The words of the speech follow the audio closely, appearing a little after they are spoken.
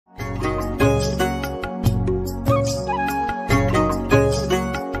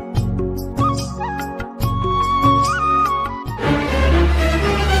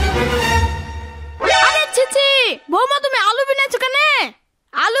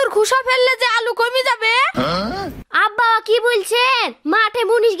আলুর খোসা ফেললে যে আলু কমে যাবে। আব্বা কি বলছেন? মাঠে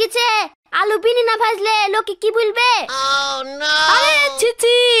মুনিশ গেছে, আলু বিনি না ভাজলে লোকে কি বলবে? আরে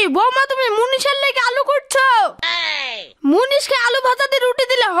ছিছি, বৌমা তুমি মুনিশের লেগে আলু করছো? মুনিশকে আলু ভাজা দিয়ে রুটি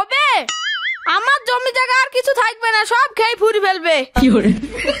দিলে হবে? আমার জমি জায়গা আর কিছু থাকবে না, সব খেয়ে ফুরি ফেলবে।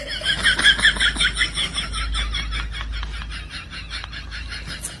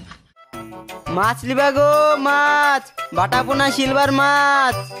 মাছ লিবা গো, মাছ বাটা পোনা সিলভার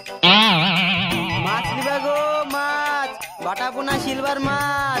মাছ। মাছ লিবা গো, মাছ বাটা পোনা সিলভার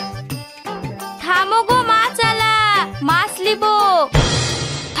মাছ। থামো গো মাছালা, মাছ লিবো।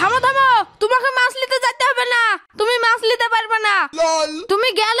 থামো থামো, তোমাকে মাছ নিতে যেতে হবে না, তুমি মাছ নিতে পারবে না। তুমি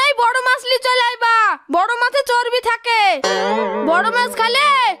গেলেই বড় মাছ নিয়ে চলে আইবা, বড় মাছে চর্বি থাকে। বড় মাছ খেলে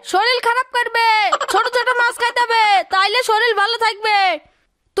শরীর খারাপ করবে, ছোট ছোট মাছ খাইতে হবে, তাইলে শরীর ভালো থাকবে।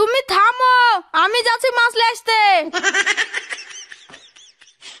 তুমি থামো, আমি যাচ্ছি মাছ নিয়ে আসতে।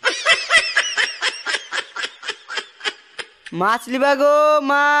 মাছ লিবা গো,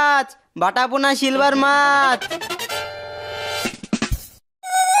 মাছ বাটা পোনা সিলভার মাছ।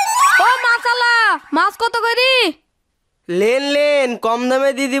 ও মাছালা, মাছ কত করি? লেন লেন, কম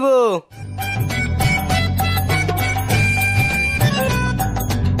দামে দিয়ে দিব।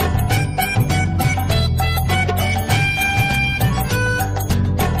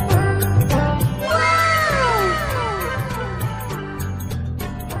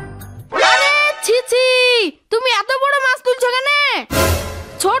 তুমি এত বড় মাছ তুলছো কেন?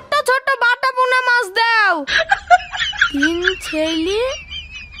 ছোট ছোট বাটা পোনা মাছ দাও। 3 ছেলে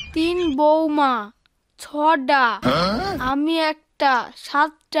 3 বৌমা 6টা, আমি একটা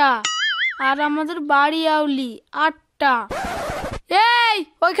 7টা, আর আমাদের বাড়ি আউলি 8টা। এই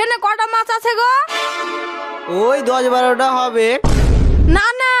ওইখানে কটা মাছ আছে গো? ওই 10-12টা হবে। না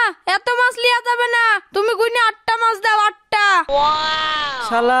না, এত মাছ লিয়া যাবে না, তুমি গুনে 8টা মাছ দাও, 8টা।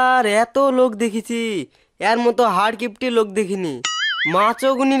 শালার এত লোক দেখেছি, এর মতো হাড়কিপ্টে লোক দেখিনি।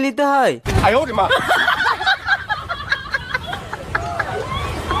 মাছও গুনি নিতে হয়।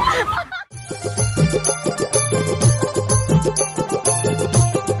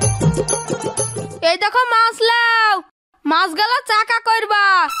 এই দেখো মাছ লাও, মাছ গালা চাকা করবা,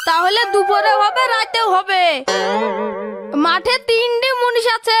 তাহলে দুপুরে হবে রাতেও হবে। মাঠে 3টে মুনিশ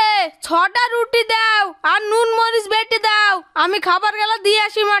আছে, 6টা রুটি দাও আর নুন মরিচ বেটে দাও, আমি খাবার গেলা দিয়ে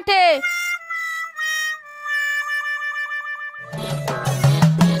আসি মাঠে।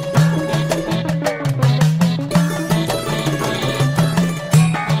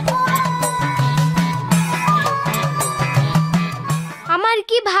 আমার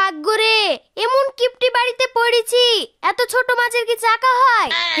কি ভাগ্য রে, এমন কিপটি বাড়িতে পড়েছি। এত ছোট মাছের কি চাকা হয়?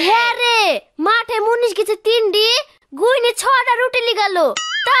 হ্যাঁ রে, মাঠে মুনিশ গেছে 3টি, গুইনে 6টা রুটি লিগাল,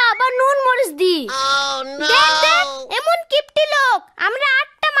 তা আবার নুন মরিচ দি। দেখ দেখ, এমন কিপটি লোক। আমরা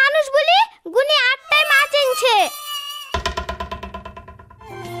 8টা মানুষ বলি, গুনে 8টাই মাছ এনেছে।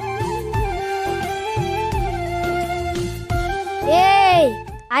 এই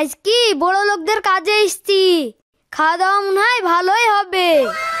আজ কি বড় লোকদের কাজে এসছি, খাওয়া দাওয়া মনে হয় ভালোই হবে।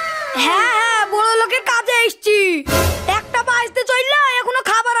 হ্যাঁ হ্যাঁ, বড় লোকের কাজে এসছি। একটা বাজতে চললো, এখনো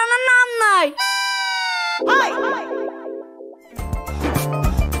খাবার আনার নাম নাই।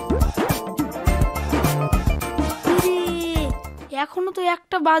 এখনো তো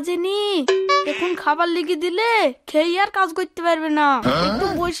একটা বাজেনি, এখন খাবার লিখে দিলে খেয়ে আর কাজ করতে পারবে না, একটু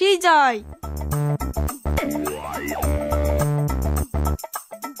বসেই যায়।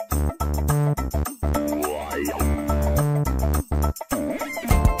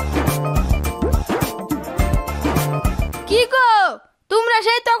 কি গো, তোমরা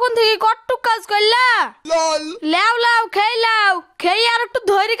সেই তখন থেকে কটটুক কাজ করলা? লাও লাও, খেয়ে লাও, খেয়ে আর একটু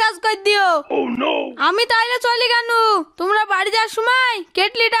ধৈর্য কাজ করে দিও। আমি তাইলে চলি কেন, তোমরা বাড়ি যাওয়ার সময়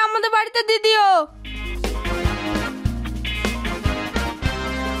কেটলিটা আমাদের বাড়িতে দিয়ে দিও।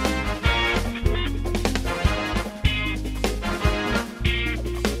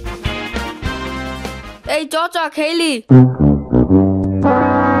 এই চ চ খেলি।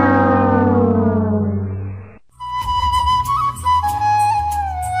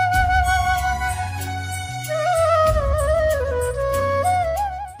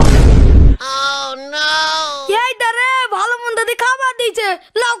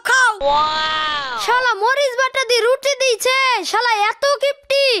 শালা মরিচ বাটা দিয়ে রুটি দিয়েছে, শালা এত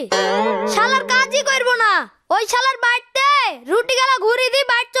কিপটি, শালার কাজই করবো না। ওই শালার বাড়িতে রুটি গালা ঘুরি দি,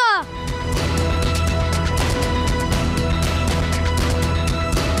 বাড়ছ।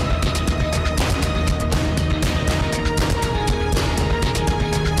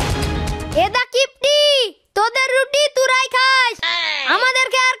 এদা কিপটি, তোদের রুটি তুরাই খাস,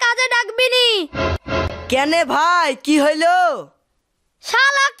 আমাদেরকে আর কাজে ডাকবি নি। কেনে ভাই, কি হইলো?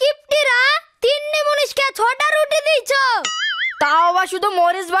 শালা তাও আবার শুধু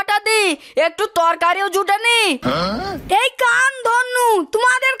মরিচ বাটা দি, একটু তরকারিও জুটেনি। এই কান ধন্নু,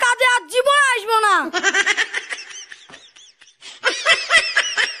 তোমাদের কাজে আজ জীবন আসবো না।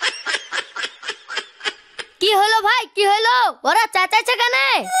 কি হলো ভাই, কি হলো? ওরা চেঁচাইছে কেন?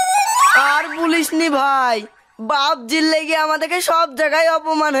 আর বলিসনি ভাই, বাপজির লেগে আমাদেরকে সব জায়গায়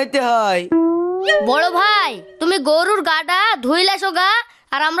অপমান হইতে হয়। বড় ভাই, তুমি গরুর গাটা ধুইলাসো গা,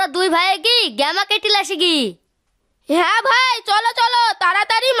 আর আমরা দুই ভাই কি গ্যামা কেটিলাসি কি? হ্যাঁ ভাই, চলো চলো,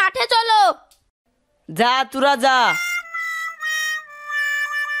 তাড়াতাড়ি মাঠে চলো। যা তোরা যা।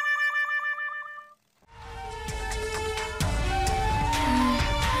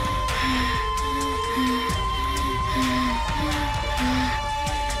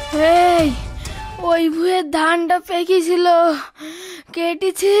 এই ওই ভুয়ের ধানটা পেকেছিল,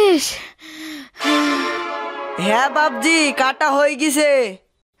 কেটেছিস? হ্যাঁ বাপজি, কাটা হয়ে গেছে।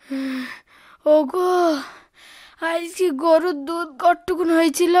 ওগো, আজকে গরুর দুধ কতটুকুন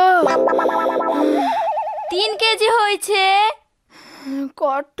হয়েছিল? 3 কেজি হয়েছে।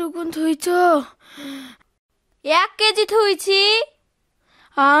 কতটুকুন থুইছ? 1 কেজি থুইছি।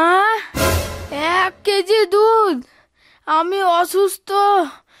 1 কেজি দুধ? আমি অসুস্থ,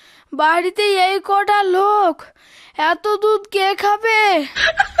 বাড়িতে এই কটা লোক, এত দুধ কে খাবে?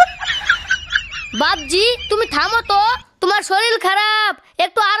 বাপজি তুমি থামো তো, তোমার শরীর খারাপ,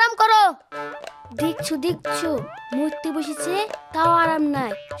 একটু আরাম করো। দেখছো দেখছো, মরতে বসেছে তাও আরাম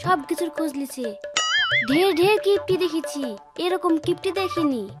নাই, সব কিছুর খোঁজ লিছে। ঢের ঢের কিপটি দেখেছি, এরকম কিপটি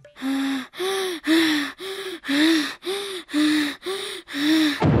দেখিনি।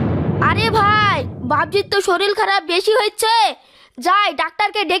 আরে ভাই, বাপজির তো শরীর খারাপ বেশি হচ্ছে, যাই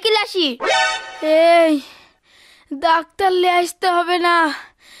ডাক্তারকে ডেকে আসি। এই ডাক্তার লে আসতে হবে না,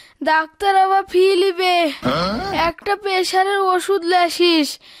 ডাক্তার আবার ফি লিবে। একটা প্রেশারের ওষুধ লে আসিস,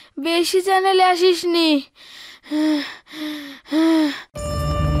 বেশি চ্যানেলে আসিস নি।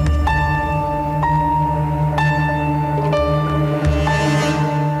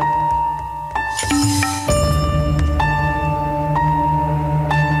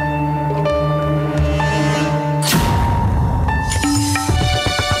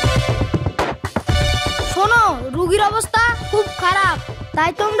 শোনো, রুগীর অবস্থা খুব খারাপ,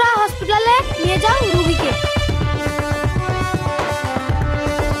 তাই তোমরা হসপিটালে নিয়ে যাও রুগীকে।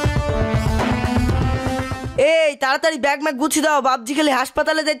 এই তাড়াতাড়ি ব্যাগ ম্যাগ গুছিয়ে দাও, বাপজি খেলে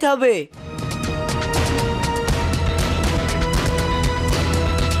হাসপাতালে যেতে হবে।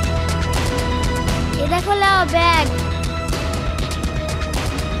 এ দেখো লাও ব্যাগ।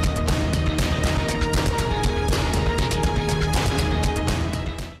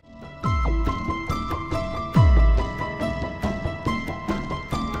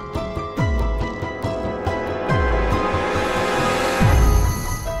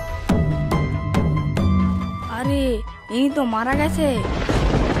 আরে ইনি তো মারা গেছে।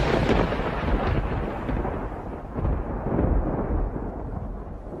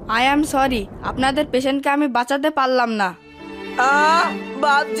 আই অ্যাম সরি, আপনাদের পেশেন্টকে আমি বাঁচাতে পারলাম না।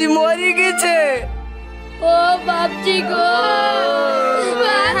 বাপজি মরে গেছে। ও বাপজি গো,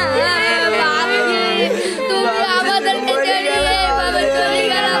 তুমি আমাদেরকে ছেড়ে এভাবে চলে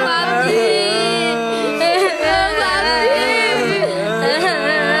গেল বাপজি।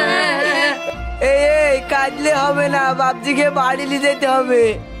 এই কাঁদলে হবে না, বাপজিকে বাড়ি নিয়ে যেতে হবে।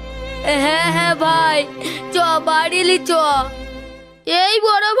 হ্যাঁ হ্যাঁ ভাই, চ বাড়ি লি চ। এই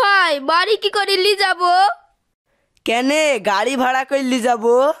বড় ভাই, বাড়ি কি করে লি যাবো? কেনে গাড়ি ভাড়া করলি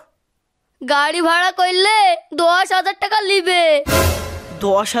যাবো? গাড়ি ভাড়া করলে 10,000 টাকা লিবে।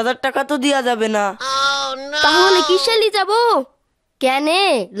 10,000 টাকা তো দেওয়া যাবে না। তাহলে কিসে লি যাবো? কেনে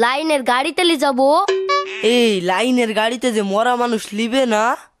লাইনের গাড়িতে লি যাবো। এই লাইনের গাড়িতে যে মরা মানুষ লিবে না।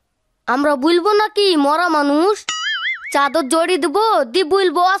 আমরা বলবো নাকি মরা মানুষ? চাদর জড়ি দেবো, দি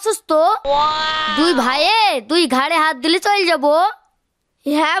বলবো অসুস্থ। দুই ভাইয়ে দুই ঘাড়ে হাত দিলে চলে যাবো।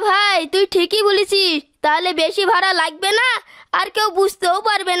 হ্যাঁ ভাই, তুই ঠিকই বলেছিস, তাহলে বেশি ভাড়া লাগবে না, আর কেউ বুঝতেও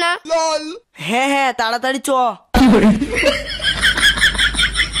পারবে না। হ্যাঁ হ্যাঁ, তাড়াতাড়ি চ।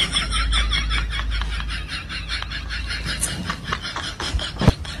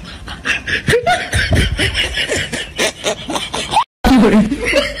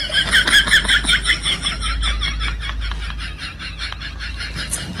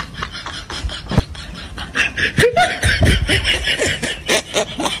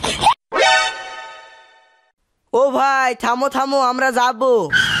 ও ভাই থামো থামো, আমরা যাব।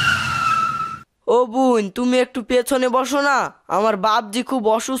 ও বোন, তুমি একটু পেছনে বসো না, আমার বাপজি খুব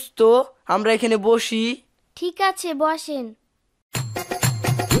অসুস্থ, আমরা এখানে বসি। ঠিক আছে বসেন।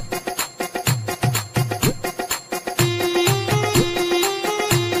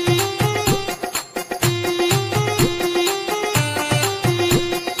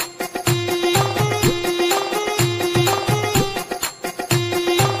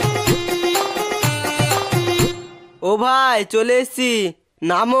 চলে এসছি,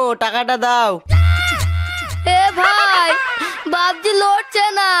 নামো, টাকাটা দাও। এ ভাই, বাপজি লড়ছে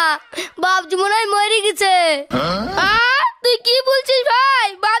না, বাপজি মনে হয় মরে গেছে। তুই কি বলছিস ভাই?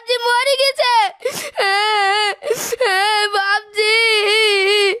 বাপজি মরে গেছে? বাপজি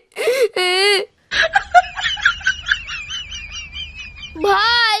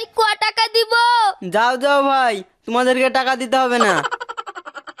ভাই, ক টাকা দিব? যাও যাও ভাই, তোমাদেরকে টাকা দিতে হবে না।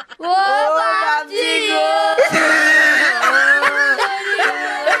 ও বাপজি গো।